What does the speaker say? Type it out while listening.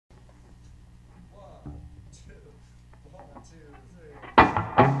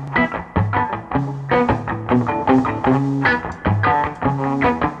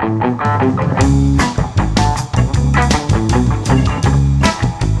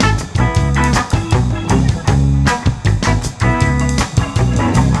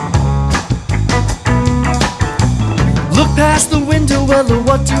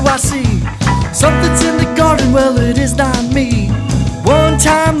what do I see? Something's in the garden, well it is not me. One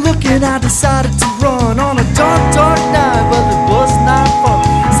time looking, I decided to run on a dark, dark night, well it was not fun.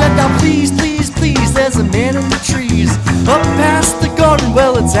 Said now please, please, please, there's a man in the trees. Up past the garden,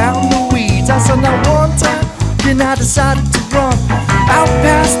 well it's out in the weeds. I said now one time looking, I decided to run out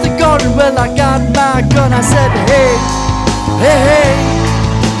past the garden, well I got my gun. I said hey, hey,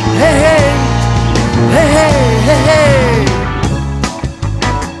 hey, hey, hey, hey, hey, hey.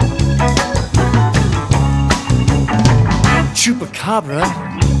 Chupaca-bra.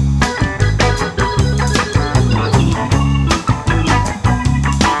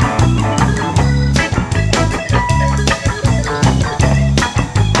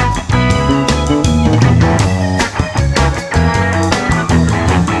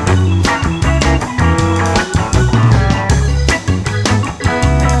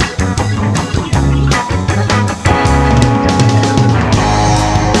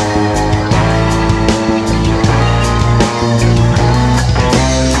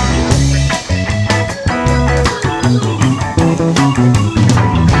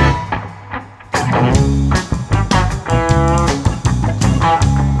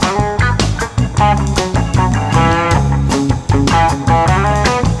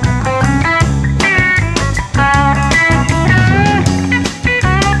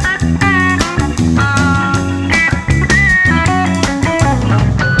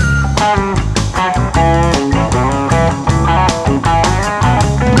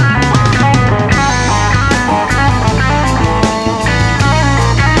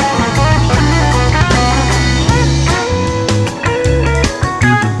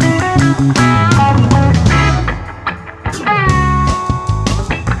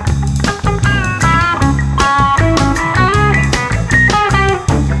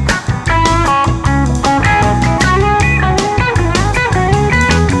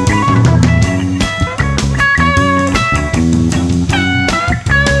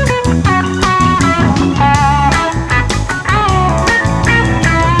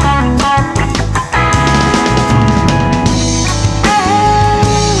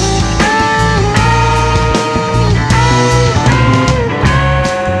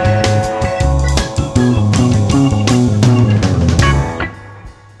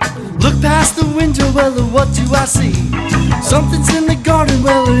 Past the window, well, what do I see? Something's in the garden,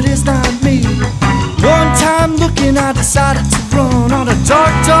 well, it is not me. One time looking, I decided to run on a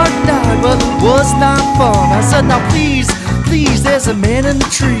dark, dark night, well, it was not fun. I said, now please, please, there's a man in the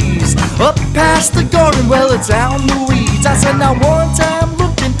trees. Up past the garden, well, it's out in the weeds. I said, now one time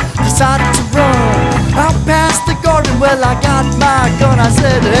looking, decided to run out past the garden, well, I got my gun. I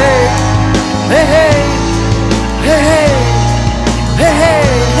said, hey, hey, hey, hey, hey, hey,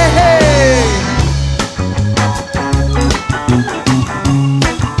 hey, hey.